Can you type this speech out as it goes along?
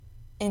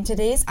In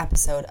today's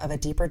episode of A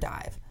Deeper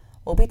Dive,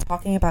 we'll be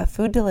talking about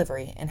food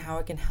delivery and how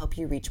it can help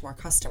you reach more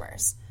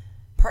customers.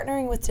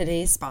 Partnering with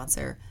today's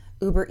sponsor,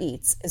 Uber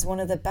Eats, is one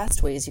of the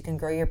best ways you can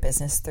grow your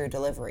business through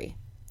delivery.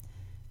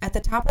 At the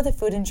top of the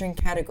food and drink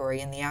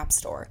category in the App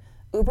Store,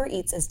 Uber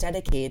Eats is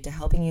dedicated to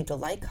helping you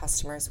delight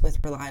customers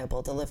with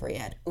reliable delivery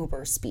at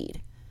Uber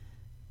speed.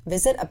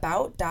 Visit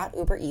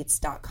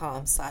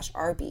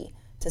about.ubereats.com/RB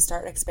to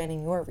start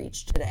expanding your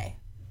reach today.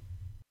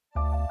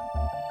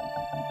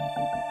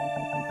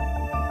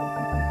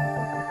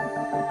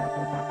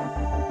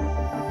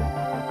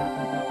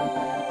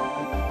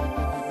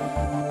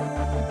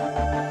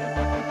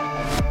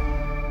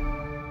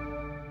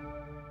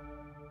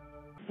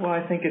 Well,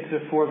 I think it's a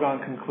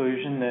foregone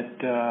conclusion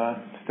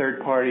that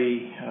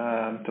third-party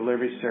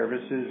delivery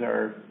services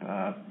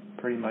are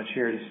pretty much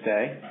here to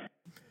stay.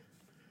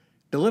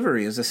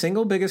 Delivery is the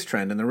single biggest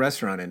trend in the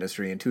restaurant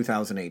industry in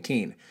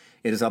 2018.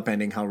 It is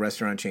upending how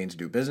restaurant chains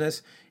do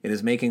business, it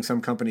is making some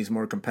companies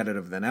more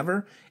competitive than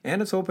ever,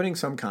 and it's opening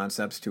some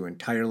concepts to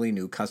entirely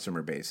new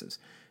customer bases.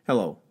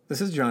 Hello,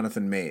 this is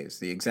Jonathan Mays,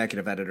 the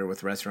executive editor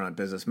with Restaurant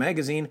Business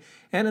Magazine,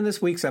 and in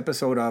this week's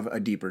episode of A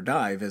Deeper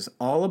Dive is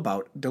all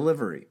about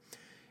delivery.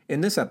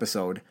 In this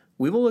episode,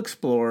 we will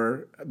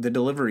explore the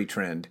delivery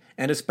trend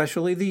and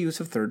especially the use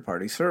of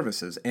third-party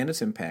services and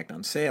its impact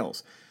on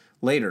sales.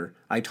 Later,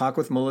 I talk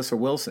with Melissa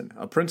Wilson,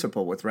 a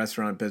principal with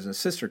restaurant business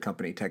sister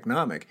company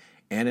Technomic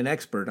and an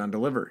expert on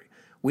delivery.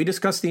 We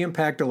discuss the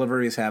impact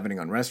delivery is having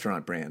on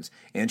restaurant brands,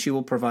 and she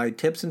will provide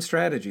tips and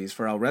strategies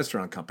for how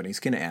restaurant companies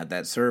can add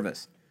that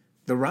service.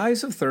 The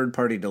rise of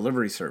third-party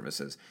delivery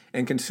services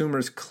and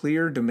consumers'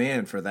 clear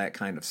demand for that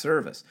kind of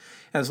service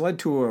has led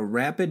to a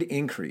rapid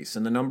increase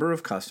in the number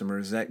of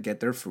customers that get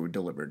their food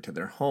delivered to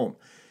their home.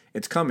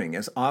 It's coming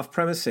as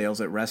off-premise sales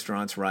at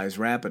restaurants rise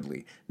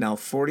rapidly, now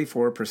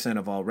 44%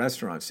 of all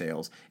restaurant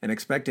sales, and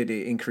expected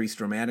to increase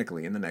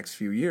dramatically in the next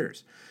few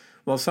years.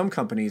 While some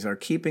companies are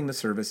keeping the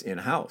service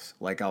in-house,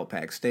 like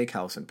Outback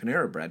Steakhouse and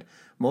Panera Bread,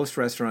 most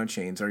restaurant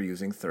chains are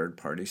using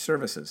third-party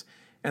services,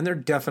 and they're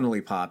definitely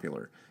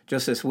popular.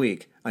 Just this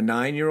week, a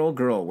 9-year-old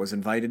girl was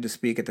invited to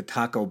speak at the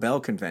Taco Bell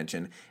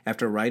convention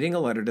after writing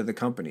a letter to the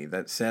company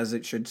that says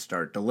it should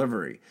start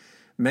delivery.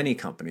 Many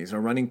companies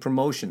are running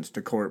promotions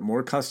to court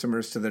more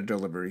customers to their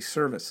delivery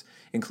service,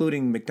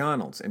 including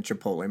McDonald's and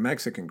Chipotle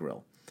Mexican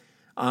Grill.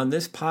 On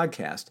this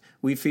podcast,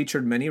 we've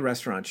featured many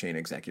restaurant chain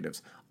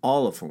executives,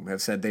 all of whom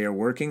have said they are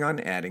working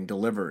on adding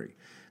delivery.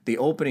 The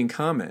opening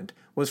comment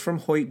was from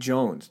Hoyt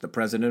Jones, the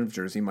president of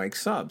Jersey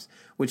Mike's Subs,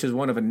 which is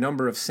one of a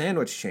number of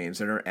sandwich chains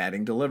that are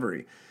adding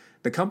delivery.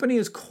 The company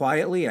has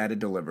quietly added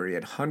delivery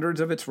at hundreds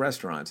of its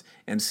restaurants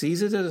and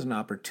sees it as an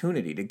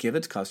opportunity to give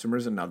its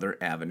customers another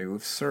avenue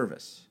of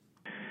service.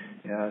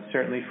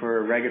 Certainly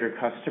for regular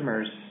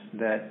customers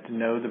that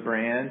know the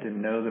brand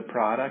and know the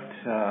product,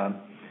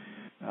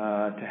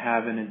 to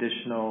have an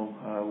additional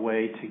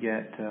way to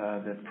get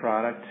the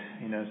product,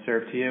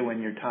 served to you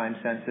when you're time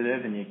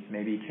sensitive and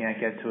maybe you can't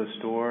get to a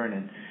store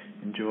and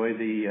enjoy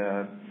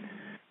the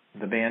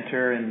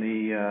banter and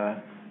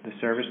the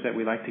service that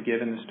we like to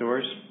give in the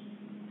stores.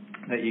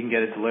 That you can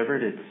get it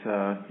delivered.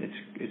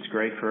 It's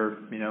great for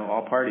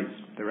all parties,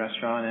 the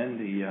restaurant and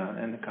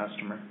the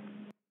customer.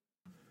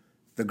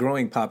 The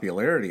growing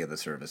popularity of the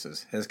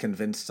services has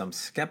convinced some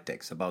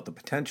skeptics about the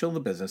potential the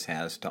business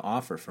has to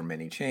offer for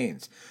many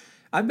chains.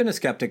 I've been a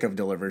skeptic of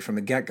delivery from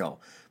the get-go,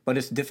 but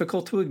it's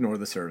difficult to ignore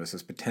the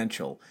service's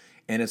potential,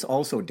 and it's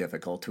also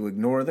difficult to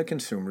ignore that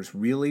consumers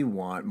really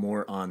want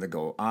more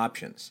on-the-go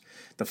options.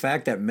 The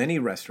fact that many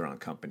restaurant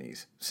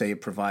companies say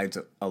it provides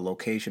a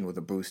location with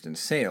a boost in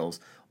sales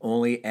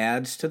only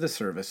adds to the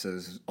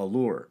service's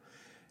allure.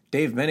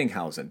 Dave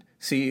Menninghausen,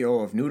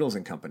 CEO of Noodles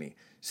 & Company,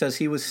 says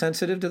he was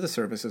sensitive to the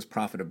service's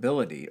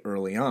profitability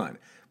early on,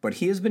 but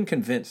he has been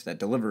convinced that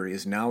delivery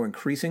is now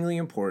increasingly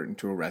important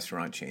to a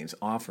restaurant chain's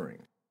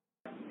offering.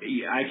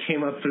 I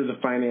came up through the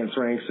finance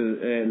ranks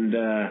and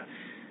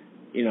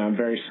I'm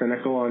very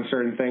cynical on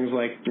certain things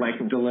like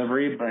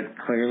delivery, but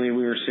clearly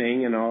we were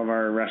seeing in all of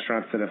our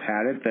restaurants that have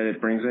had it that it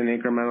brings in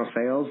incremental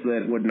sales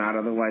that would not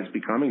otherwise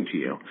be coming to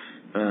you.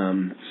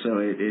 So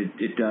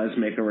it does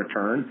make a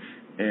return,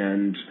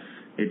 and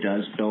it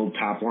does build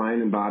top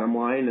line and bottom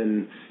line,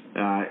 and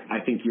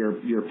I think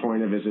your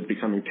point of is it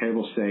becoming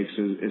table stakes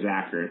is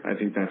accurate. I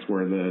think that's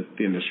where the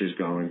industry is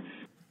going.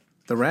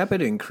 The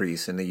rapid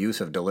increase in the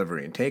use of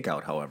delivery and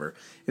takeout, however,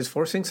 is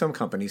forcing some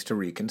companies to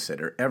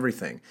reconsider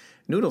everything.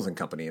 Noodles &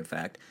 Company, in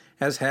fact,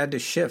 has had to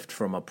shift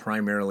from a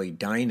primarily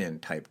dine-in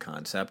type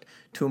concept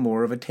to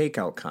more of a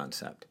takeout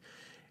concept.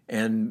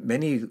 And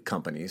many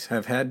companies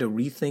have had to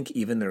rethink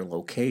even their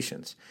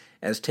locations.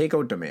 As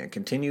takeout demand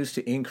continues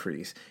to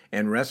increase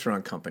and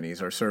restaurant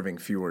companies are serving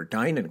fewer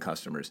dine-in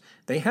customers,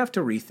 they have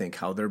to rethink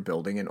how they're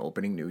building and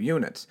opening new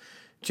units.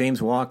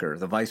 James Walker,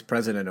 the Vice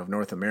President of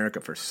North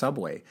America for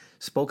Subway,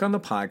 spoke on the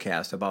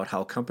podcast about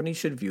how companies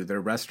should view their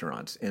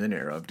restaurants in an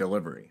era of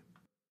delivery.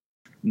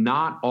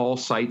 not all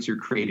sites are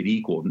created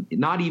equal.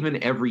 Not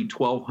even every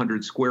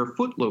 1,200 square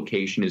foot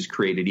location is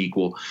created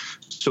equal.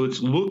 So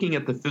it's looking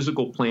at the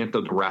physical plant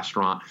of the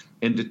restaurant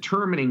and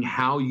determining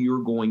how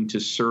you're going to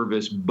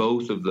service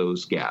both of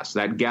those guests.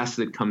 That guest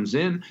that comes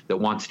in that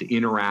wants to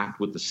interact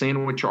with the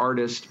sandwich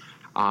artist,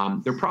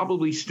 they're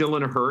probably still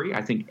in a hurry.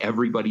 I think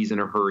everybody's in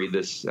a hurry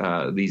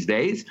these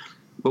days.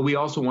 But we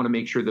also want to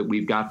make sure that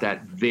we've got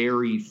that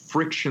very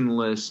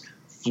frictionless,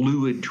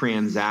 fluid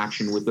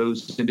transaction with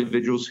those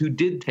individuals who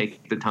did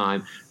take the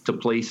time to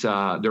place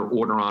their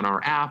order on our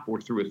app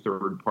or through a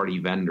third-party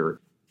vendor.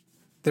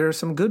 There are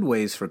some good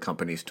ways for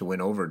companies to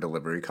win over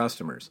delivery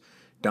customers.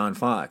 Don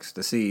Fox,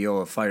 the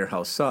CEO of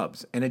Firehouse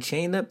Subs, and a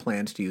chain that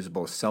plans to use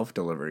both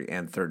self-delivery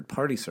and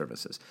third-party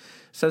services,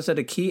 says that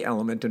a key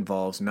element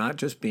involves not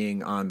just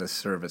being on the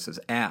service's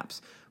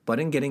apps, but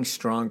in getting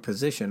strong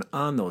position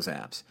on those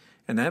apps.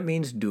 And that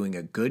means doing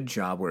a good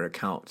job where it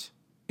counts,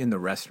 in the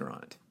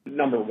restaurant.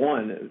 Number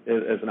one,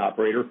 as an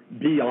operator,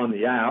 be on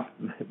the app,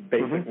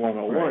 basic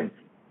 101. Right.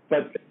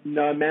 But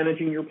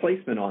managing your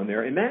placement on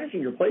there. And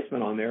managing your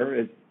placement on there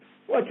is,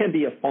 well, it can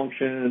be a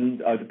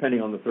function,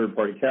 depending on the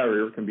third-party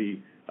carrier, it can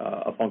be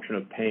a function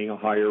of paying a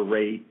higher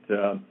rate,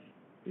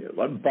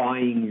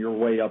 buying your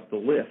way up the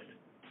list.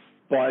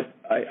 But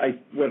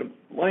what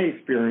my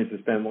experience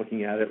has been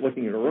looking at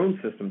our own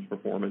system's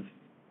performance,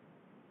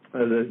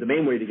 the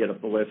main way to get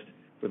up the list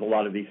with a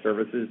lot of these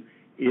services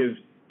is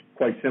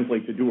quite simply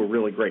to do a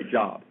really great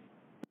job.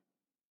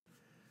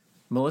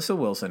 Melissa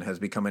Wilson has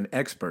become an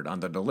expert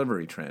on the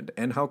delivery trend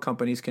and how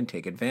companies can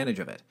take advantage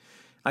of it.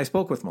 I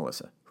spoke with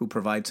Melissa, who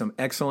provides some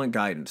excellent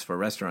guidance for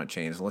restaurant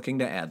chains looking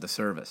to add the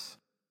service.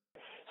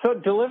 So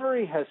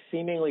delivery has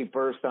seemingly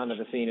burst onto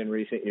the scene in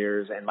recent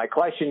years, and my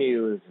question to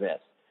you is this.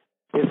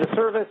 Is the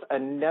service a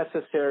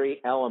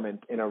necessary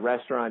element in a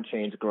restaurant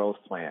chain's growth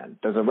plan?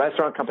 Does a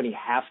restaurant company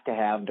have to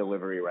have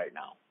delivery right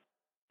now?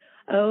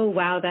 Oh,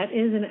 wow. That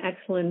is an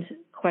excellent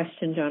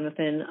question,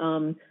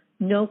 Jonathan.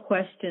 No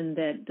question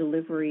that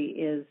delivery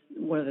is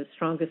one of the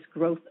strongest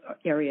growth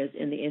areas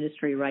in the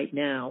industry right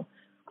now.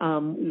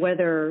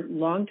 Whether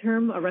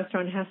long-term a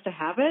restaurant has to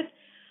have it,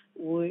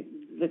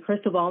 the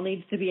crystal ball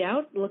needs to be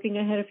out looking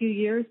ahead a few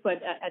years,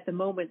 but at the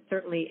moment,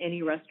 certainly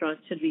any restaurant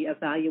should be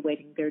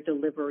evaluating their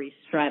delivery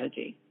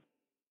strategy.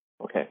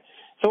 Okay.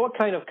 So what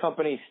kind of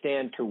companies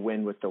stand to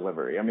win with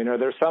delivery? I mean, are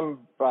there some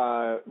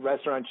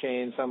restaurant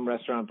chains, some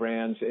restaurant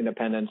brands,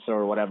 independents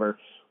or whatever,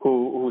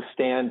 who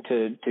stand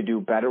to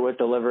do better with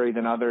delivery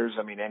than others?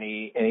 I mean,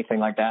 anything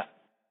like that?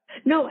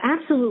 No,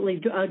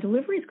 absolutely.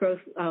 Delivery's growth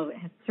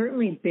has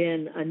certainly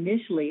been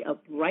initially a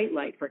bright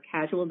light for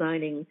casual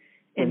dining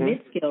and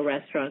mid-scale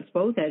restaurants,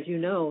 both, as you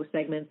know,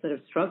 segments that have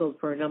struggled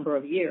for a number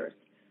of years.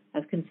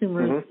 As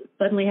consumers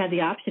suddenly had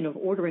the option of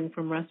ordering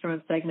from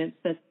restaurant segments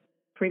that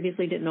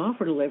previously didn't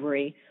offer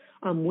delivery,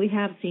 we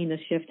have seen a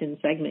shift in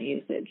segment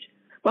usage.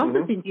 But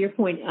also, to your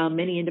point,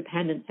 many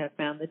independents have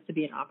found this to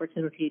be an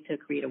opportunity to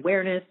create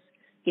awareness,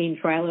 gain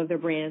trial of their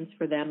brands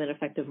for them, an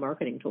effective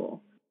marketing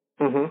tool.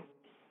 Is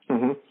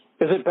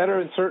it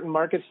better in certain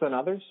markets than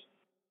others?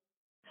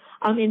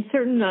 In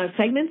certain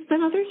segments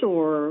than others,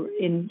 or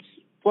in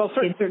let's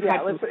start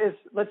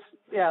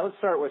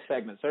with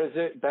segments. So is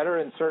it better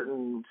in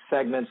certain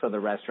segments of the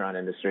restaurant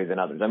industry than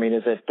others? I mean,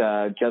 is it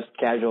just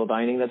casual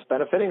dining that's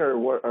benefiting,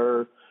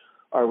 or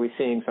are we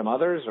seeing some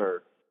others?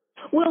 Or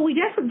well, we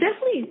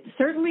definitely,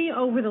 certainly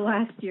over the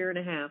last year and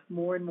a half,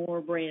 more and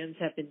more brands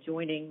have been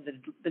joining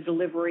the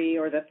delivery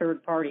or the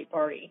third party,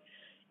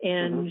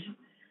 and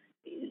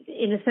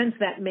in a sense,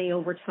 that may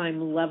over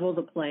time level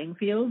the playing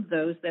field.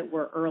 Those that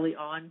were early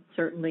on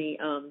certainly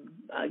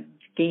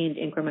gained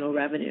incremental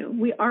revenue.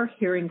 We are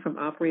hearing from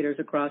operators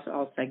across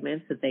all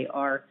segments that they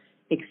are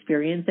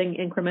experiencing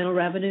incremental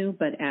revenue,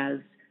 but as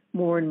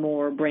more and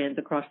more brands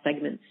across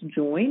segments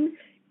join,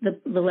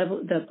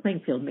 the playing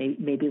field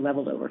may be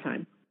leveled over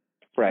time.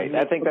 Right.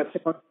 I think that's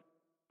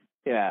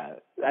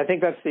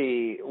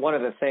one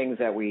of the things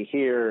that we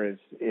hear is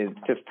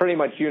just pretty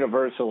much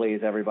universally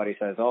as everybody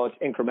says, oh, it's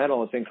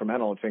incremental.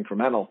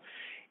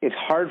 It's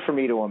hard for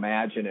me to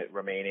imagine it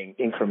remaining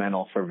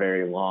incremental for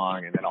very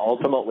long. And then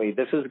ultimately,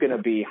 this is going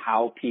to be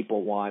how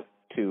people want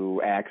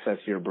to access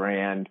your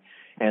brand,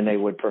 and they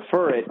would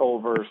prefer it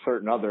over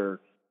certain other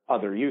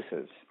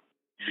uses.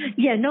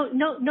 Yeah,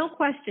 no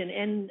question.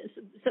 And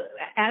so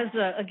as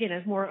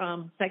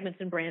more segments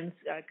and brands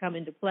come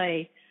into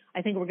play,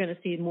 I think we're going to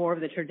see more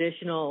of the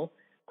traditional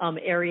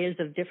areas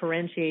of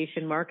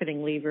differentiation,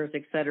 marketing levers,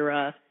 et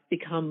cetera,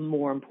 become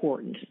more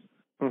important.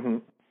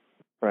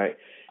 Right.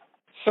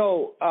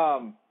 So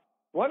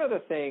one of the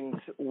things,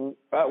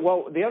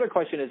 the other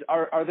question is,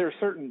 are there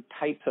certain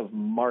types of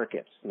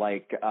markets?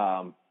 Like,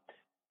 is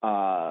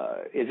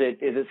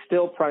it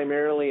still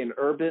primarily an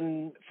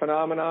urban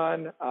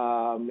phenomenon,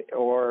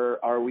 or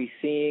are we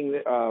seeing,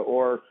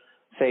 or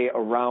say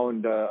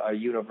around a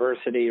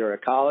university or a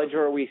college,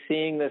 or are we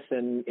seeing this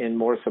in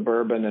more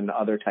suburban and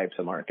other types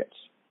of markets?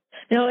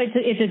 No,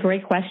 it's a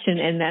great question,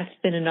 and that's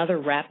been another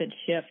rapid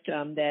shift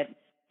that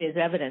is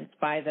evidenced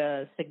by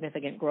the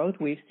significant growth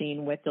we've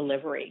seen with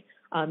delivery.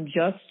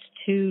 Just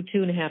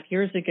 2.5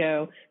 years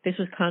ago, this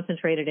was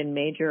concentrated in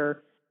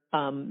major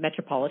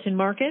metropolitan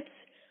markets.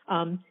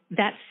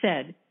 That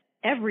said,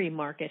 every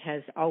market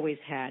has always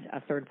had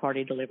a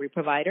third-party delivery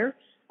provider,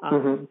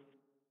 an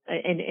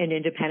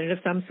independent of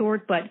some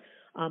sort. But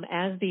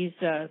as these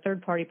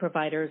third-party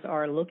providers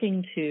are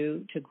looking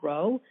to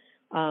grow,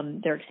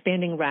 they're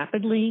expanding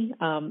rapidly,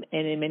 and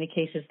in many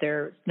cases,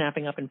 they're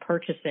snapping up and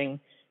purchasing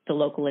the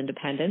local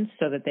independents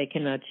so that they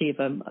can achieve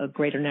a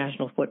greater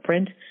national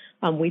footprint.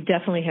 We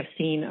definitely have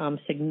seen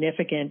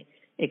significant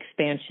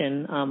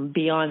expansion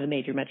beyond the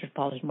major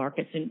metropolitan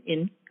markets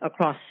in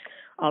across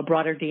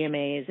broader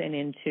DMAs and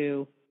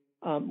into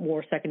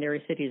more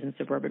secondary cities and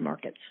suburban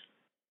markets.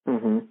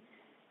 Mm-hmm.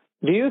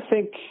 Do you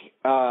think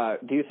that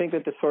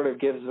this sort of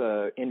gives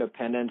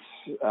independents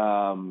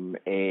a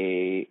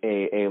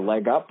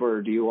leg up,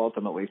 or do you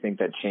ultimately think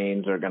that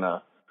chains are going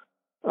to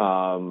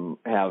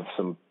have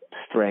some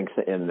strength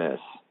in this?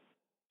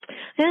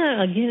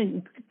 Yeah,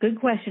 again, good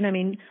question. I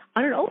mean,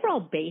 on an overall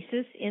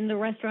basis in the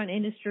restaurant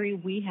industry,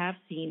 we have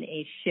seen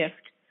a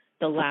shift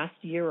the last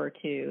year or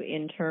two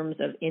in terms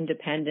of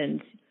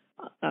independents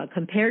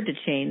compared to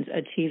chains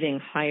achieving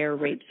higher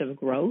rates of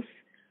growth.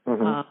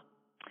 Mm-hmm.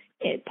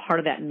 Part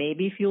of that may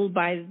be fueled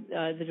by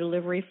the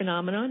delivery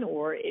phenomenon,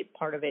 or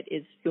part of it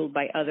is fueled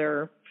by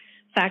other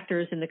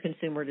factors in the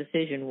consumer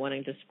decision,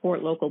 wanting to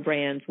support local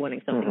brands,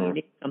 wanting something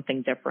unique,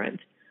 something different.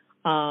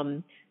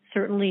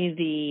 Certainly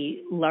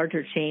the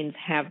larger chains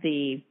have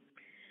the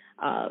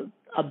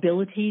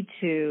ability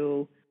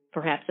to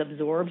perhaps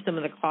absorb some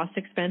of the cost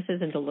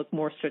expenses and to look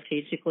more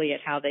strategically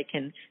at how they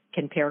can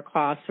compare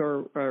costs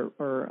or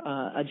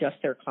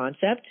adjust their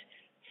concept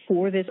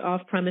for this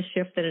off-premise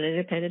shift that an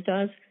independent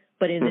does.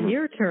 But in the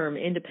near term,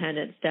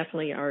 independents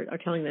definitely are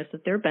telling us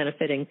that they're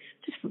benefiting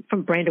just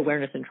from brand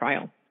awareness and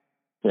trial.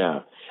 Yeah,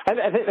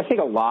 I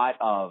think a lot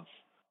of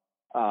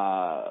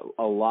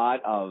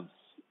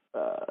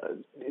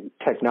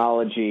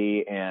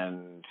technology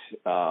and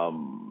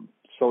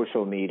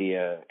social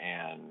media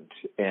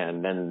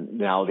and then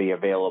now the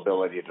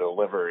availability of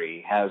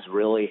delivery has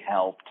really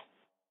helped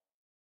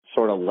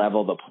sort of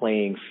level the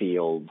playing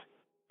field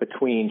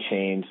between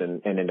chains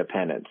and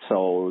independents.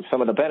 So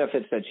some of the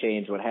benefits that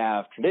chains would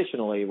have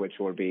traditionally, which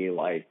would be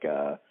like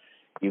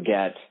you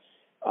get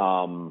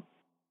you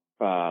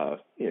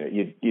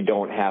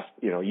don't have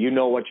you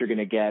know what you're going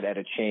to get at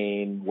a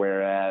chain,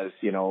 whereas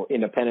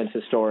independents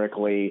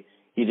historically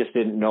you just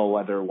didn't know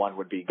whether one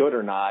would be good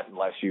or not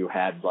unless you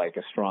had like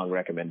a strong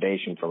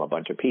recommendation from a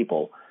bunch of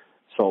people.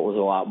 So it was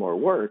a lot more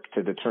work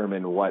to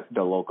determine what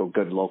the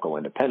good local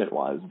independent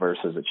was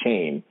versus a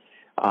chain.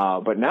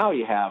 But now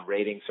you have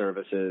rating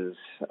services,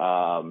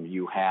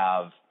 you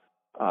have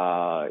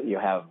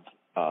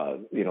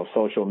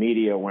social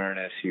media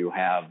awareness, you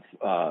have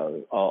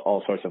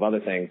all sorts of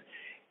other things,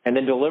 and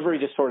then delivery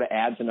just sort of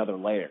adds another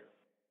layer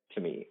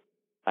to me,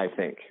 I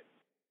think.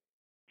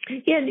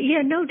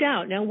 Yeah, no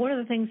doubt. Now, one of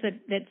the things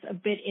that's a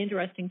bit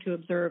interesting to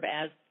observe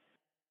as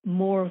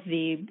more of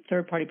the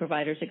third-party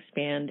providers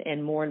expand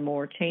and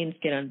more chains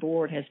get on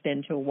board has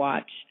been to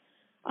watch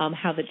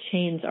how the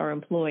chains are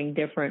employing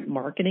different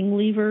marketing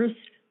levers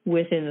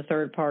within the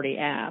third-party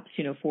apps.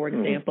 For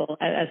example,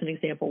 as an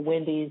example,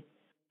 Wendy's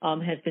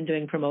has been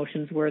doing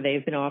promotions where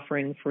they've been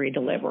offering free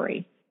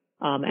delivery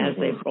as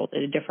they've rolled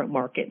into different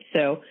markets.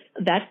 So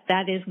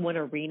that is one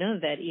arena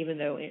that even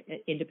though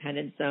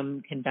independents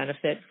can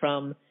benefit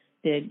from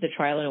the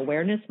trial and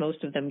awareness,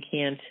 most of them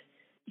can't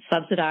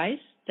subsidize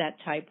that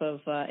type of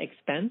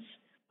expense.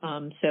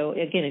 So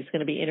again, it's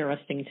going to be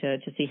interesting to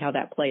see how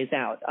that plays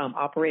out.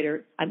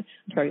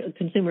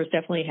 Consumers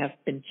definitely have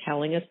been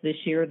telling us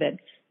this year that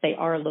they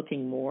are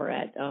looking more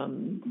at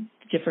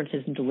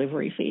differences in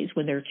delivery fees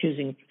when they're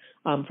choosing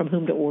from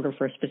whom to order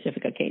for a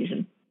specific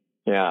occasion.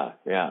 Yeah.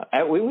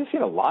 We've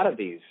seen a lot of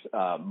these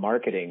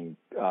marketing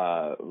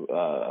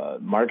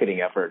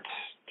efforts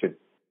to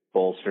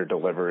bolster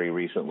delivery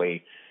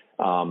recently.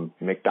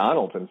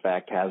 McDonald's, in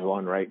fact, has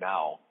one right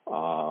now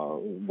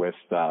with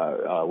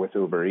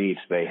Uber Eats.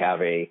 They have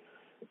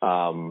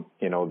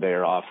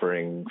they're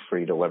offering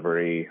free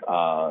delivery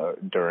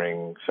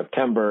during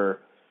September.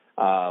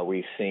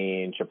 We've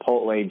seen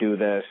Chipotle do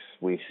this.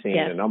 We've seen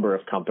a number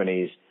of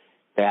companies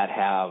that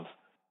have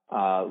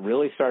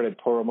really started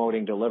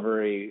promoting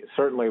delivery.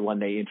 Certainly when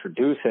they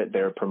introduce it,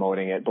 they're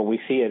promoting it, but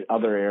we see it in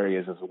other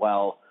areas as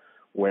well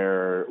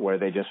where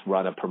they just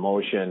run a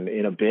promotion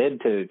in a bid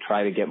to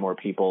try to get more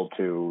people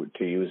to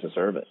use the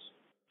service.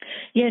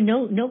 Yeah,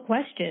 no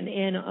question.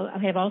 And I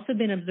have also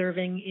been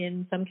observing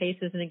in some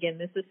cases, and again,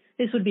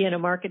 this would be on a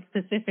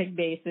market-specific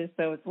basis,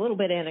 so it's a little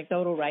bit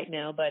anecdotal right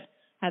now, but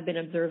have been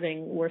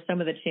observing where some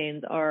of the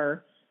chains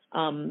are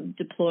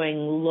deploying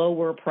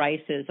lower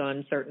prices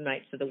on certain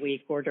nights of the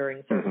week or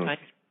during certain times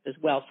as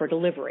well for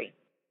delivery.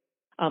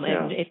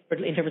 And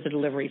in terms of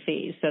delivery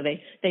fees. So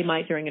they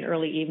might, during an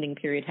early evening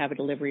period, have a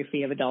delivery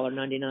fee of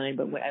 $1.99,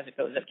 but as it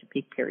goes up to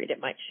peak period, it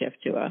might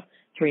shift to a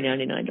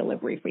 $3.99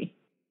 delivery fee.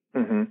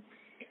 Mm-hmm.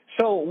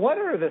 So what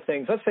are the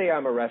things, let's say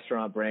I'm a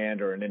restaurant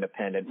brand or an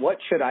independent, what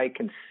should I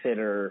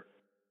consider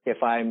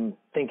if I'm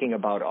thinking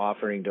about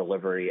offering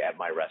delivery at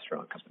my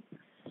restaurant company?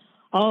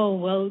 Oh,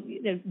 well,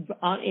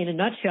 in a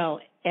nutshell,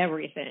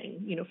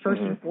 everything.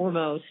 First and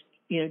foremost,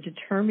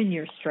 determine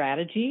your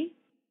strategy,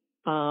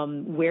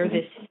 where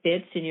this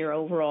fits in your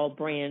overall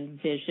brand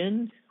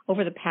vision.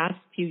 Over the past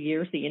few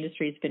years, the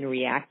industry has been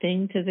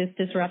reacting to this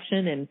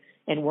disruption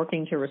and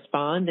working to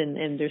respond,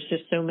 and there's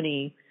just so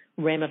many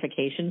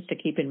ramifications to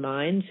keep in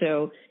mind.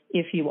 So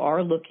if you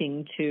are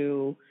looking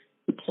to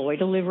deploy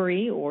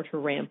delivery or to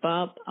ramp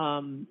up,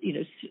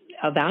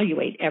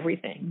 evaluate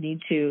everything.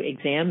 Need to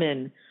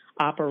examine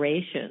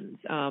operations.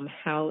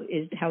 How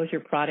is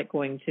your product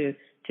going to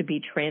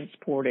be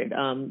transported?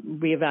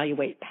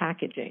 Reevaluate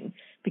packaging,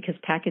 because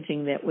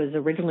packaging that was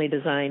originally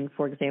designed,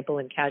 for example,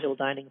 in casual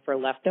dining for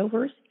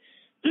leftovers,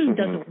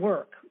 doesn't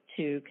work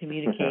to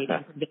communicate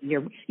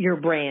your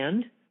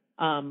brand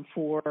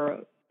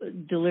for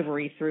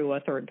delivery through a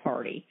third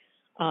party.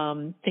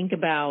 Think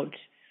about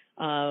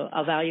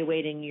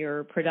evaluating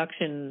your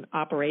production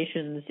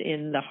operations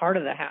in the heart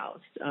of the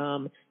house.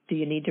 Do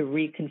you need to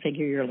reconfigure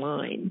your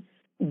line?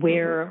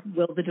 Where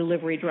will the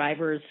delivery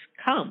drivers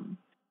come?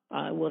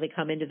 Will they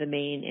come into the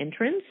main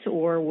entrance,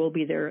 or will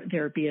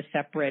there be a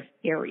separate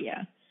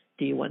area?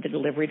 Do you want the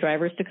delivery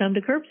drivers to come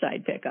to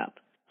curbside pickup?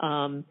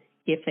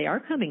 If they are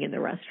coming in the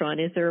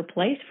restaurant, is there a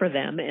place for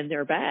them and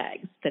their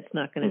bags that's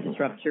not going to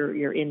disrupt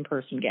your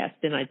in-person guest?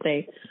 And I'd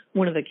say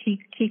one of the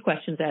key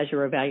questions as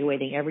you're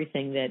evaluating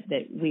everything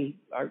that we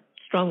are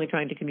strongly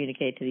trying to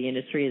communicate to the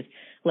industry is,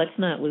 let's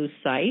not lose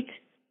sight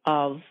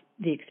of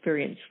the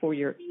experience for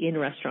your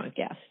in-restaurant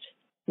guest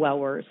while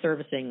we're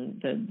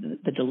servicing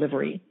the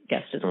delivery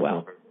guest as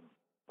well.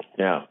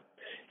 Yeah.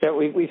 Yeah,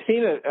 we've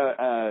seen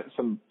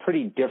some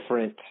pretty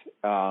different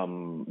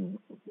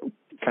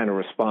kind of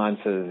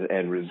responses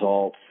and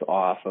results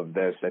off of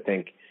this. I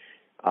think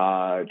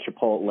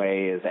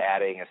Chipotle is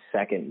adding a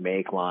second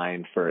make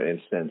line, for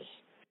instance,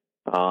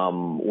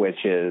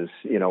 which is,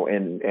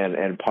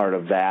 and part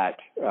of that,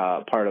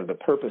 part of the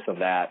purpose of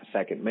that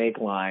second make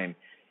line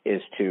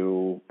is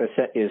to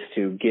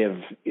give,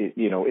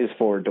 is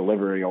for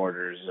delivery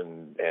orders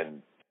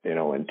and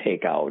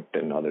takeout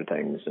and other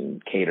things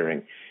and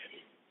catering.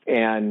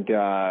 And,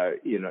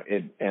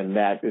 and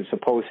that is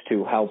supposed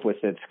to help with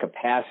its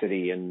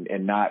capacity and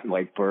not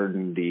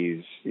burden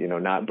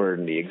not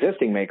burden the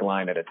existing make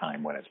line at a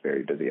time when it's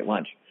very busy at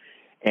lunch.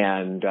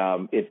 And,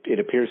 it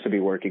appears to be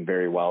working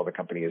very well. The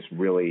company is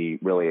really,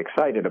 really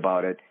excited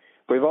about it.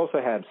 But we've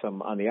also had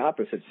on the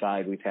opposite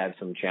side, we've had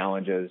some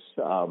challenges,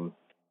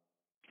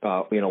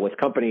 with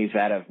companies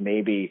that have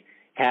maybe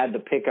had the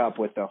pickup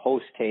with the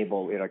host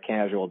table in a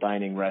casual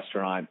dining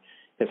restaurant.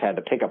 Has had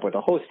to pick up with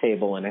a host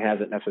table, and it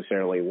hasn't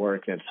necessarily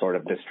worked. It's sort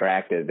of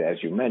distracted,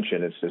 as you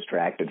mentioned. It's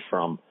distracted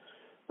from,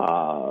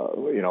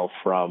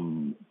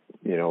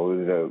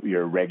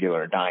 your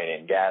regular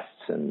dine-in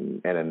guests,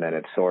 and then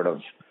it's sort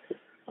of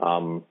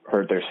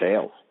hurt their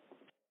sales.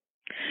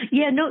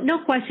 Yeah,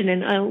 no question.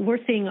 And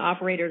we're seeing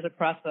operators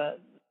across the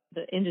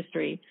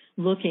industry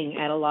looking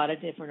at a lot of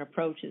different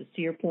approaches.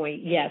 To your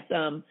point, yes,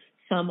 some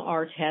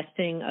are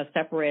testing a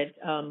separate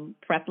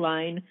prep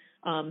line.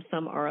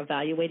 Some are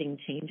evaluating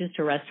changes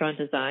to restaurant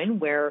design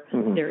where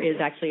there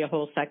is actually a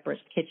whole separate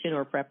kitchen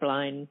or prep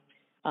line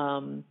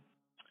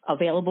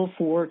available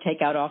for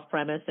takeout off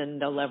premise,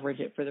 and they'll leverage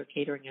it for their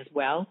catering as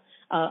well.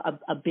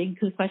 A big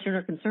question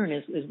or concern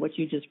is what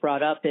you just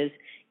brought up, is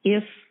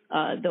if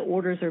the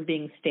orders are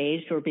being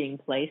staged or being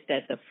placed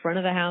at the front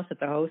of the house at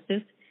the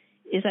hostess,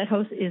 is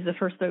the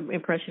first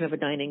impression of a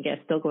dining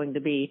guest still going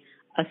to be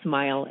a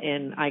smile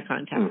and eye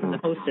contact from the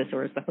hostess,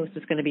 or is the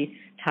hostess going to be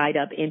tied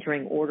up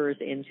entering orders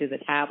into the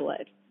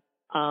tablet?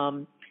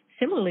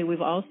 Similarly,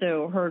 we've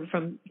also heard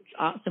from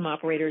some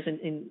operators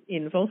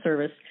in full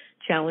service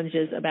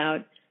challenges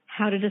about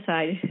how to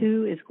decide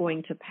who is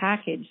going to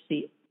package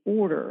the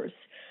orders.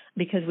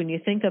 Because when you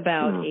think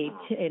about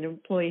an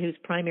employee whose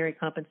primary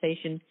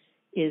compensation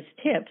is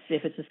tips,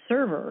 if it's a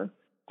server,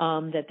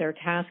 that they're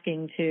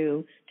tasking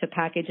to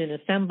package and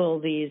assemble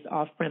these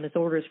off-premise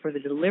orders for the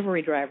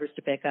delivery drivers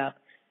to pick up,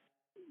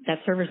 that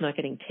server's not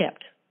getting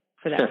tipped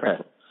for that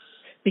purpose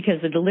because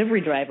the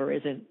delivery driver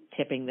isn't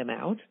tipping them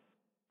out.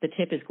 The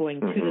tip is going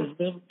to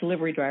the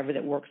delivery driver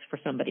that works for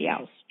somebody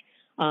else.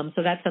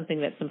 So that's something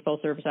that some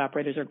full-service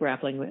operators are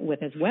grappling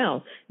with as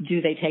well.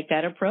 Do they take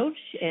that approach?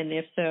 And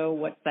if so,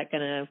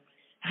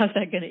 how's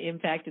that going to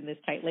impact in this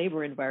tight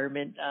labor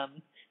environment?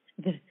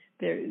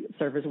 Their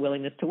servers'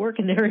 willingness to work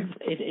in there.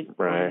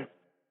 Right.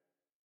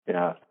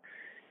 Yeah.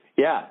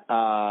 Yeah.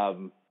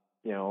 And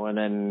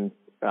then,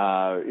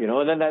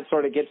 and then that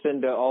sort of gets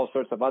into all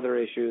sorts of other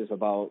issues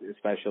about,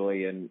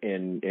 especially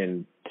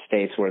in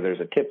states where there's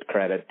a tip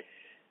credit,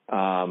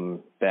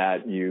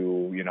 that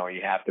you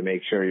have to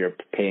make sure you're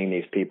paying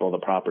these people the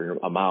proper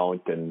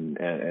amount and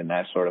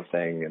that sort of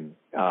thing.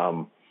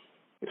 And,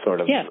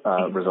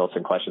 results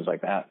in questions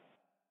like that.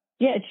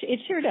 Yeah, it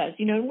sure does.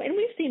 And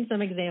we've seen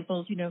some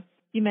examples,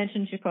 you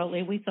mentioned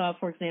Chipotle. We saw,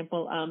 for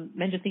example,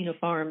 Mendocino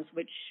Farms,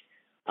 which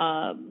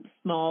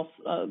small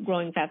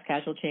growing fast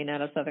casual chain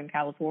out of Southern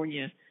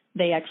California.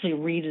 They actually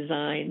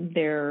redesigned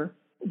their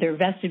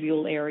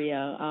vestibule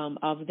area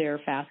of their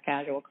fast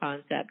casual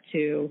concept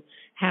to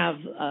have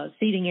a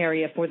seating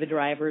area for the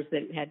drivers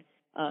that had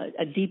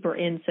a deeper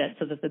inset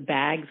so that the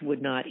bags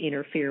would not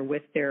interfere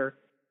with their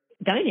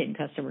dine-in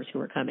customers who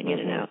are coming in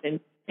and out. And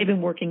they've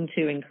been working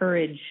to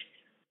encourage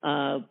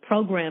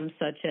programs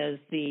such as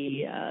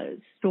the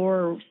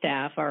store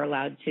staff are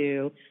allowed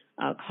to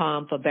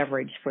comp a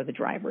beverage for the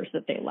drivers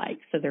that they like.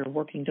 So they're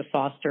working to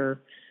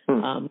foster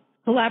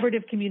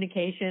collaborative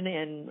communication,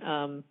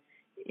 and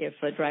if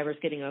a driver's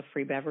getting a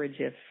free beverage,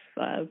 if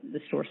the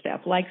store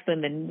staff likes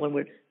them, then one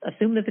would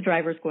assume that the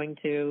driver's going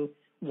to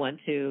want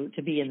to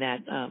be in that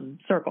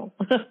circle.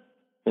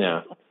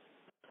 Yeah.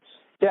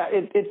 Yeah,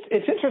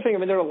 it's interesting. I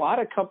mean, there are a lot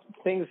of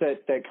things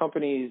that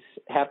companies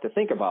have to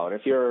think about.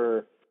 If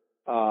you're,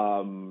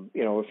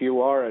 if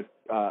you are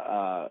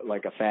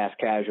like a fast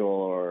casual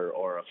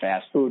or a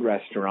fast food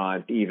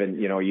restaurant, even,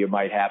 you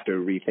might have to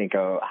rethink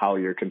how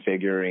you're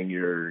configuring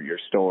your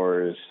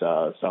stores.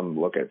 Some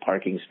look at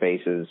parking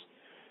spaces.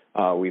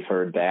 We've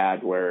heard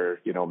that where,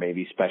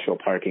 maybe special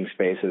parking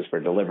spaces for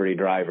delivery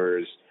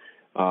drivers,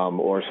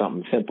 or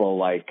something simple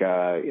like,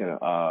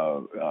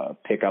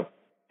 pickup,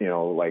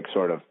 like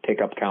sort of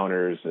pickup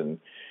counters.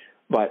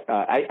 But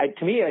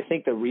to me, I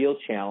think the real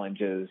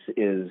challenge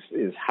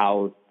is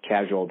how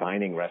casual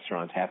dining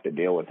restaurants have to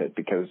deal with it,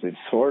 because it's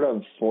sort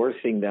of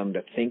forcing them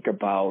to think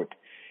about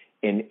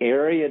an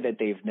area that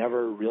they've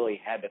never really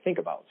had to think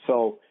about.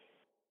 So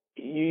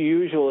you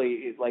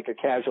usually, like a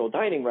casual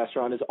dining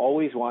restaurant, has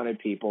always wanted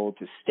people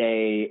to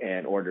stay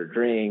and order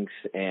drinks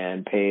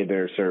and pay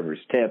their servers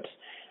tips.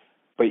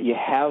 But you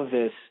have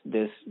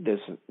this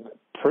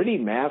pretty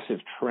massive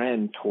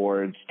trend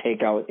towards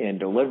takeout and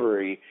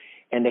delivery,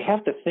 and they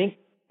have to think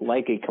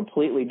like a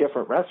completely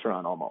different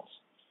restaurant almost.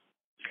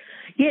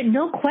 Yeah,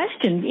 no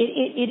question.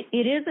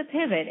 It is a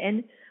pivot.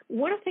 And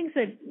one of the things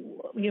that,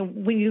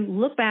 when you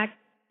look back,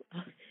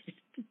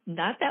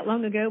 not that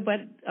long ago, but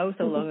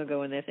so long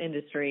ago in this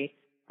industry,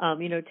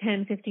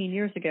 10, 15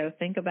 years ago,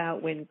 think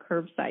about when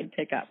curbside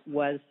pickup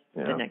was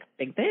the next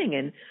big thing.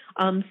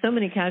 And so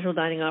many casual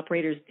dining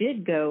operators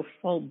did go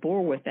full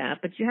bore with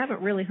that, but you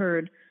haven't really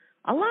heard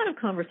a lot of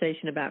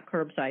conversation about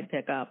curbside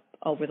pickup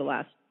over the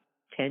last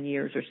 10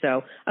 years or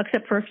so,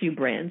 except for a few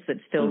brands that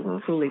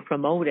still truly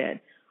promote it.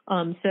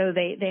 So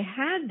they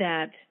had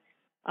that,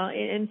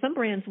 and some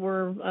brands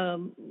were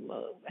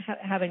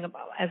having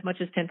as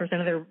much as 10%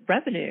 of their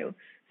revenue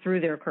through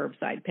their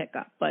curbside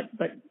pickup, but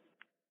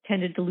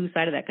tended to lose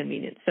sight of that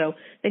convenience. So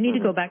they need to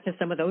go back to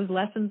some of those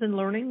lessons and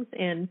learnings.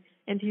 And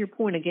to your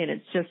point, again,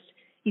 it's just,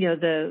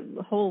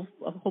 the whole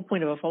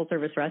point of a full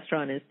service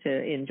restaurant is to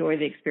enjoy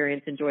the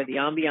experience, enjoy the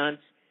ambiance,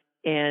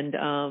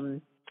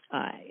 and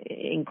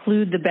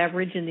include the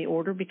beverage in the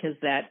order, because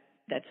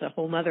that's a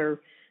whole nother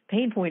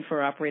pain point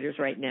for operators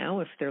right now.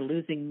 If they're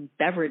losing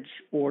beverage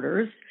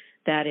orders,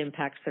 that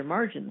impacts their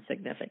margins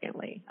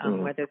significantly,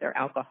 whether they're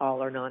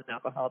alcohol or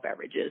non-alcohol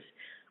beverages.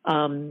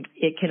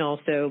 It can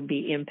also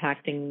be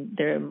impacting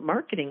their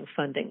marketing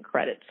funding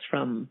credits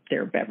from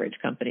their beverage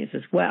companies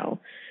as well.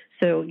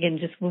 So again,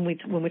 just when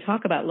we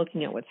talk about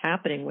looking at what's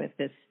happening with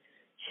this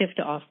shift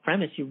to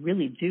off-premise, you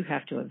really do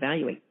have to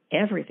evaluate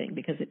everything,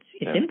 because it's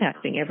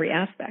impacting every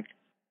aspect.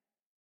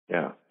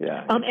 Yeah.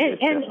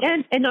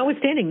 And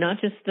notwithstanding, not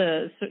just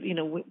the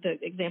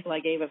example I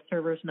gave of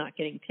servers not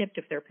getting tipped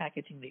if they're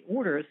packaging the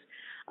orders.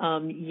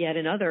 Yet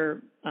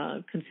another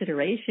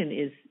consideration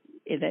is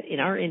that in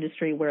our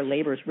industry, where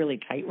labor is really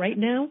tight right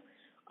now,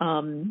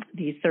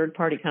 these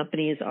third-party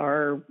companies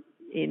are,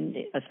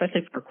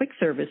 especially for quick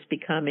service,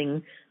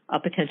 becoming a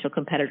potential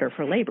competitor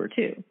for labor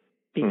too,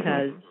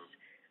 because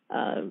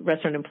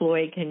restaurant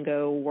employee can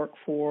go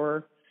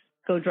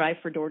drive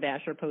for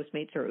DoorDash or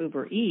Postmates or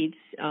Uber Eats,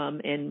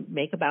 and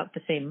make about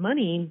the same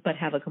money, but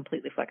have a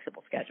completely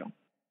flexible schedule.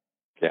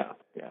 Yeah.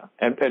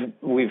 And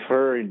we've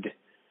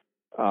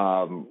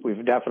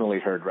definitely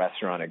heard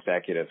restaurant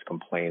executives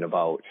complain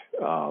about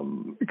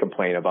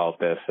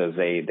this, as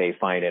they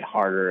find it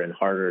harder and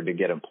harder to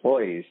get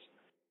employees.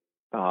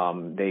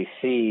 They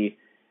see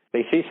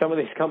some of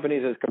these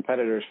companies as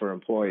competitors for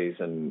employees,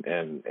 and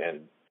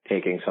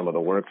taking some of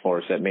the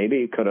workforce that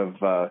maybe could have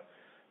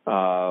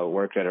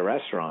worked at a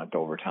restaurant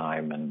over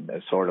time, and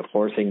sort of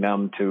forcing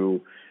them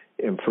to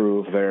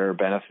improve their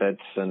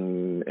benefits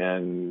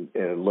and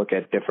look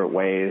at different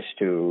ways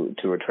to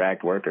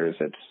attract workers.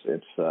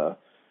 It's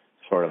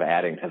sort of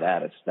adding to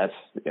that.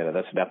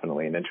 That's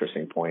definitely an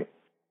interesting point.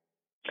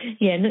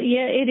 Yeah,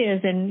 it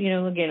is. And,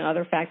 again,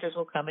 other factors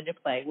will come into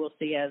play. We'll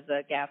see as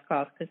gas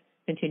costs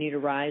continue to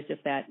rise,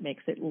 if that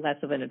makes it less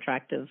of an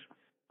attractive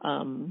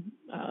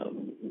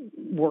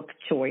work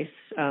choice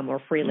or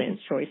freelance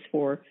choice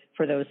for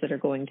those that are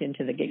going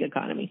into the gig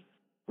economy.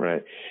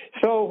 Right.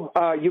 So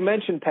you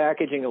mentioned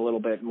packaging a little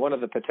bit, and one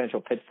of the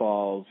potential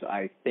pitfalls,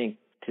 I think,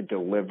 to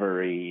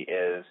delivery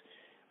is,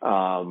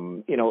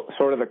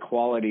 sort of the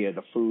quality of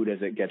the food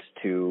as it gets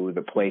to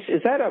the place.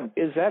 Is that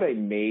a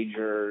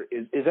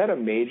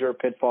major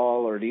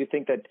pitfall, or do you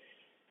think that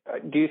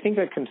do you think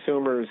that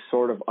consumers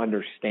sort of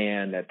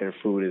understand that their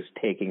food is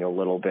taking a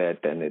little bit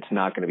and it's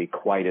not going to be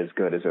quite as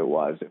good as it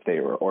was if they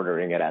were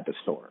ordering it at the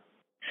store?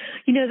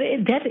 You know,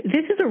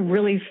 this is a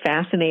really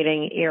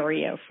fascinating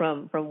area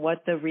from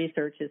what the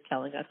research is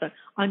telling us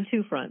on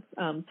two fronts.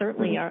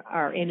 Certainly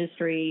our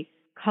industry,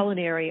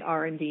 culinary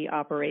R&D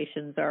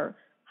operations are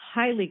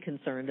highly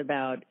concerned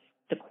about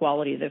the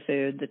quality of the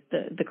food,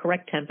 the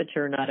correct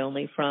temperature, not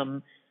only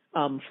from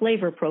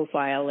flavor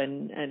profile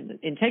and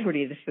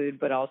integrity of the food,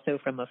 but also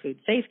from a food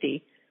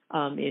safety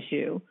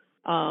issue.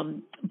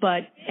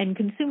 And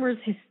consumers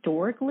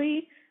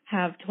historically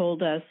have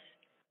told us,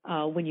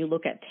 when you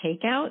look at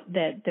takeout,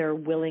 that they're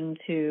willing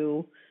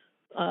to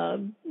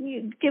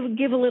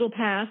give a little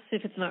pass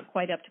if it's not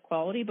quite up to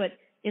quality. But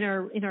in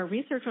our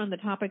research on the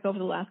topic over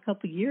the last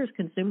couple of years,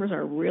 consumers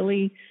are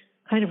really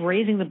kind of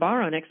raising the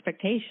bar on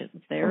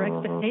expectations. Their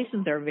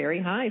expectations are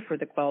very high for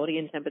the quality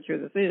and temperature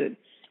of the food.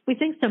 We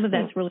think some of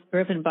that's really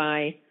driven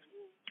by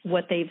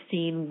what they've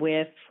seen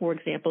with, for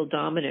example,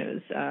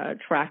 Domino's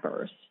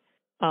trackers,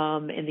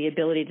 and the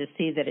ability to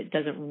see that it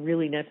doesn't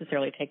really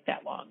necessarily take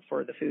that long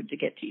for the food to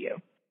get to you.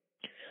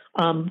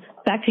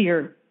 Back to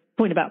your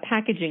point about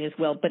packaging as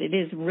well, but it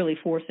is really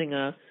forcing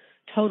a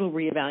total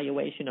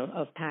reevaluation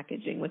of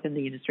packaging within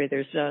the industry.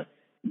 There's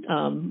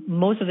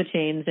most of the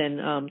chains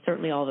and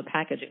certainly all the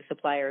packaging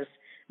suppliers,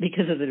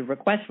 because of the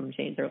request from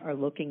chains, are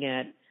looking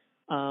at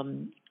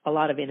a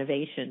lot of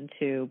innovation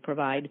to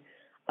provide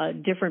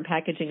different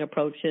packaging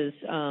approaches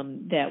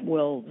that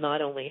will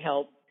not only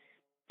help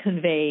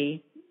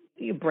convey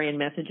brand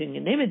messaging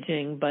and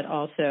imaging, but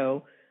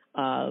also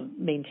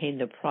maintain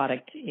the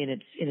product in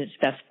its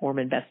best form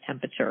and best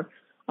temperature.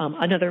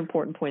 Another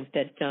important point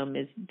that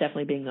is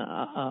definitely being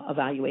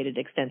evaluated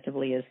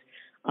extensively is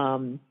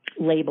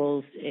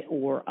labels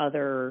or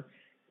other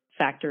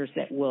factors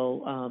that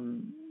will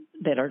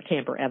that are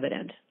tamper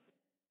evident.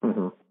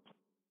 Mm-hmm.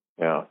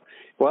 Yeah.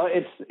 Well,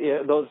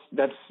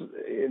 that's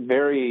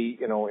very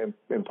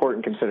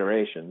important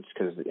considerations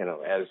because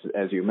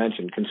as you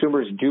mentioned,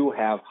 consumers do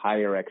have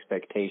higher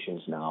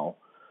expectations now.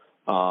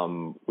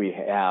 We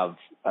have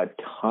a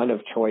ton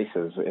of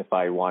choices. If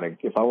I want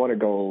to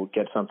go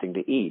get something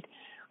to eat,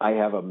 I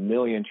have a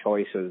million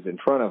choices in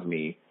front of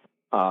me.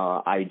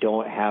 I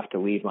don't have to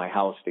leave my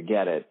house to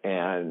get it.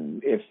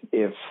 And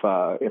if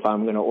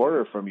I'm going to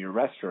order from your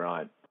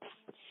restaurant,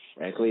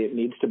 frankly, it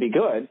needs to be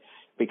good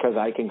because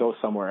I can go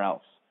somewhere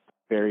else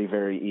very,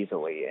 very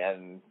easily.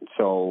 And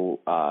so,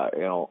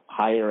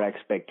 higher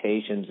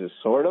expectations is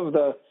sort of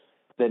the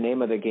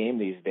name of the game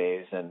these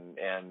days, and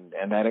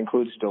that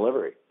includes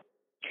delivery.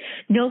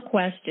 No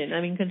question.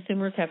 I mean,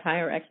 consumers have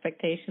higher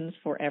expectations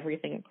for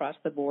everything across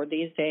the board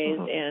these days,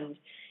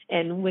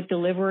 and with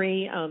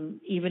delivery,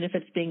 even if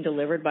it's being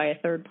delivered by a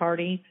third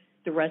party,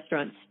 the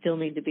restaurants still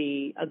need to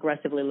be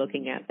aggressively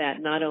looking at that.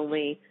 Not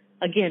only,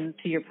 again,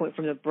 to your point,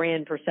 from the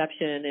brand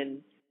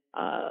perception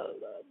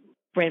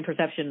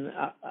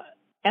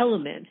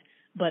element,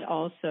 but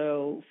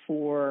also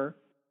for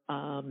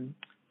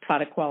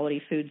product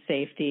quality, food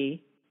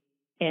safety.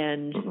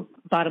 And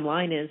bottom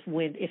line is,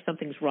 if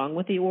something's wrong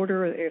with the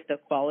order, or if the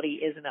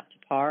quality isn't up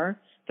to par,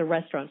 the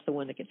restaurant's the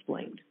one that gets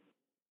blamed.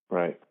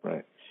 Right.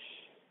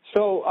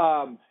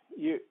 So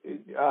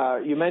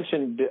you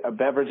mentioned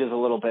beverages a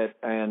little bit,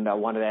 and I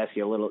wanted to ask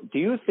you a little. Do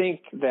you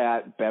think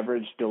that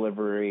beverage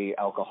delivery,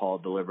 alcohol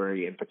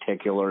delivery in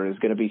particular, is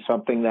going to be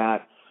something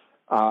that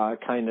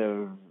kind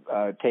of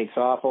takes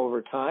off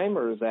over time,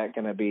 or is that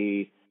going to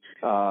be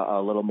a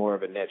little more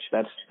of a niche?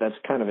 That's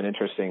kind of an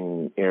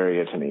interesting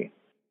area to me.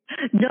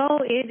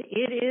 No, it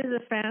is a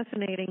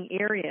fascinating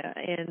area,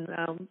 and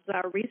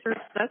our research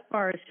thus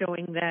far is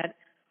showing that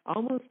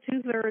almost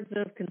 2/3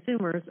 of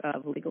consumers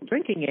of legal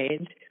drinking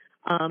age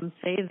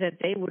say that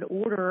they would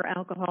order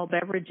alcohol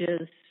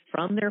beverages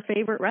from their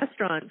favorite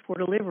restaurant for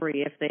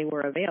delivery if they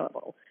were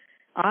available.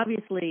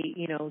 Obviously,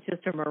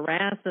 just a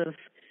morass of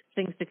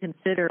things to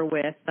consider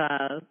with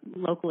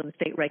local and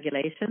state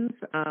regulations,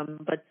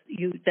 but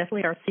you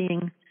definitely are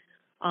seeing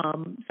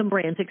some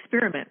brands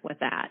experiment with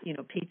that.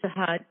 Pizza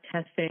Hut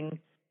testing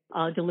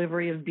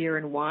delivery of beer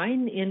and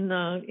wine in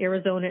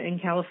Arizona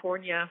and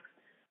California.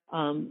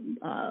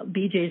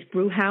 BJ's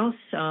Brewhouse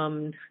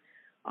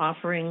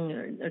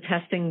offering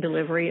testing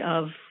delivery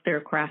of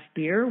their craft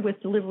beer with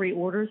delivery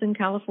orders in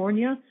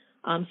California.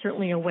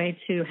 Certainly a way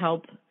to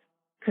help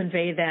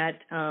convey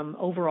that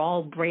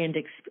overall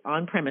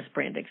on-premise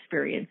brand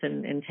experience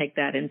and take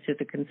that into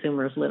the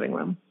consumer's living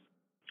room.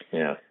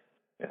 Yeah.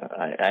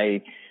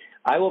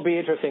 I will be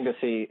interested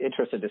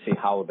to see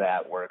how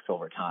that works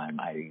over time.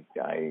 I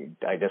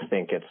just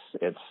think it's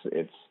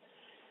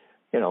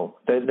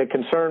the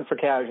concern for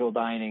casual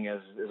dining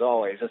is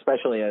always,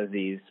 especially as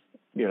these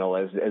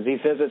as these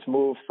visits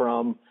move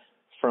from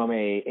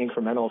a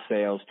incremental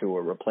sales to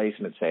a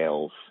replacement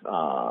sales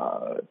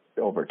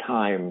over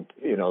time,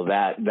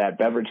 that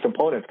beverage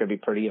component is going to be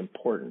pretty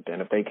important.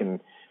 And if they can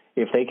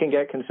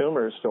get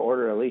consumers to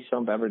order at least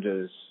some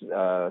beverages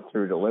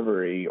through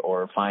delivery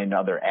or find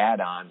other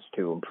add-ons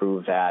to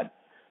improve that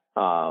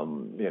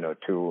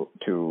to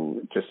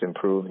just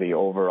improve the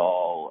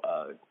overall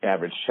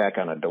average check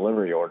on a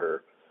delivery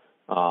order,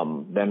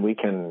 then we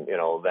can,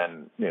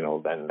 then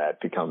that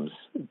becomes,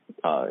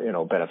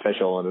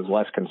 beneficial and is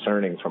less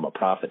concerning from a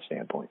profit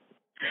standpoint.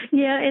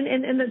 Yeah,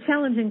 and the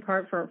challenging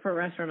part for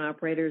restaurant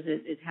operators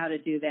is how to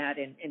do that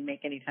and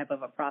make any type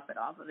of a profit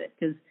off of it,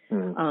 because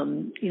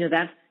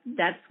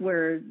that's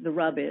where the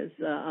rub is.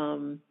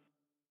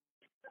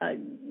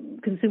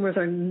 Consumers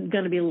are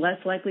going to be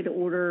less likely to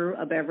order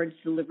a beverage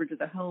delivered to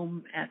the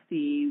home at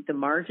the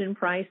margin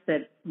price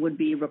that would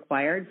be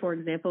required, for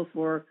example,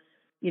 for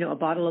a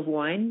bottle of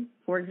wine,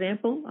 for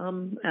example,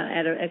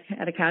 at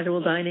a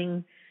casual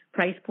dining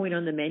price point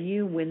on the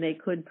menu, when they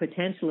could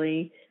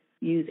potentially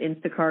use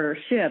Instacart or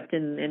Shipt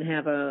and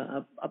have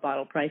a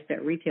bottle priced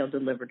at retail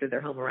delivered to their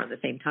home around the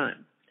same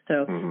time.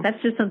 So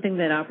that's just something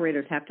that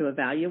operators have to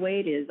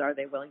evaluate: is, are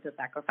they willing to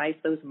sacrifice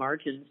those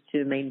margins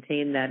to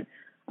maintain that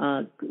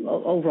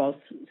overall,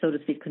 so to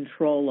speak,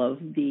 control of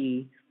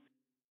the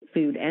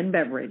food and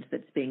beverage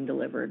that's being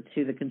delivered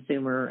to the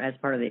consumer as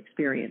part of the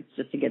experience,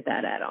 just to get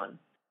that add-on.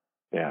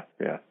 Yeah.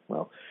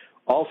 Well,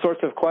 all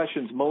sorts of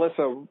questions.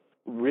 Melissa,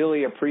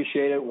 really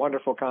appreciate it.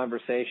 Wonderful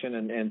conversation,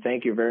 and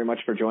thank you very much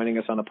for joining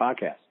us on the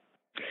podcast.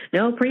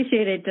 No,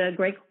 appreciate it.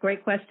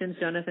 Great questions,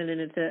 Jonathan,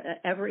 and it's an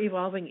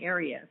ever-evolving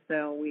area,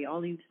 so we all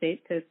need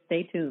to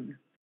stay tuned.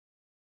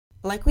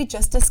 Like we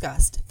just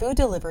discussed, food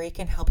delivery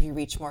can help you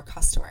reach more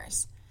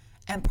customers.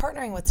 And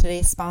partnering with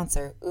today's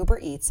sponsor, Uber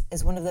Eats,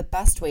 is one of the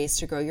best ways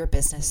to grow your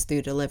business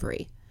through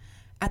delivery.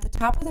 At the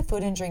top of the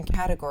food and drink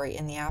category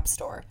in the App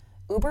Store,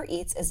 Uber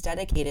Eats is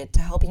dedicated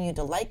to helping you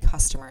delight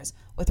customers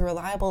with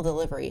reliable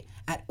delivery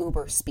at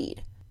Uber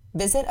speed.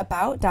 Visit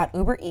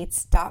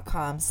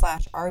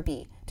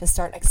about.ubereats.com/RB to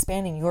start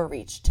expanding your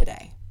reach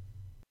today.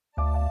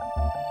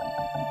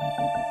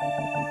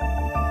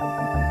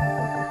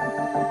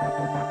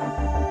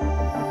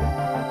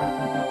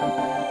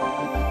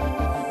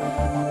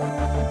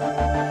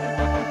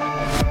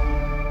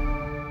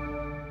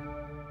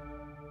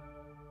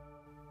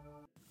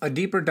 A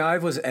Deeper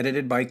Dive was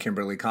edited by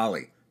Kimberly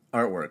Colley.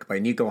 Artwork by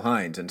Nico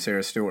Hines and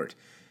Sarah Stewart.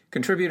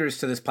 Contributors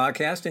to this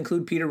podcast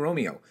include Peter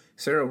Romeo,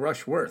 Sarah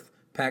Rushworth,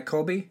 Pat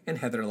Colby, and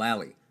Heather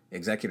Lally.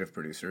 Executive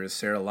producer is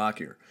Sarah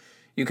Lockyer.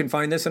 You can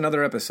find this and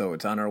other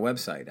episodes on our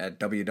website at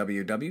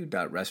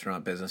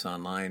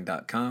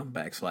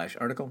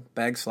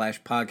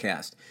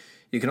www.restaurantbusinessonline.com/article/podcast.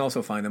 You can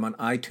also find them on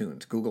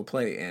iTunes, Google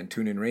Play, and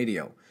TuneIn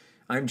Radio.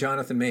 I'm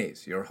Jonathan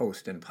Mays, your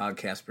host and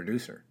podcast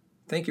producer.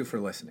 Thank you for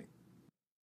listening.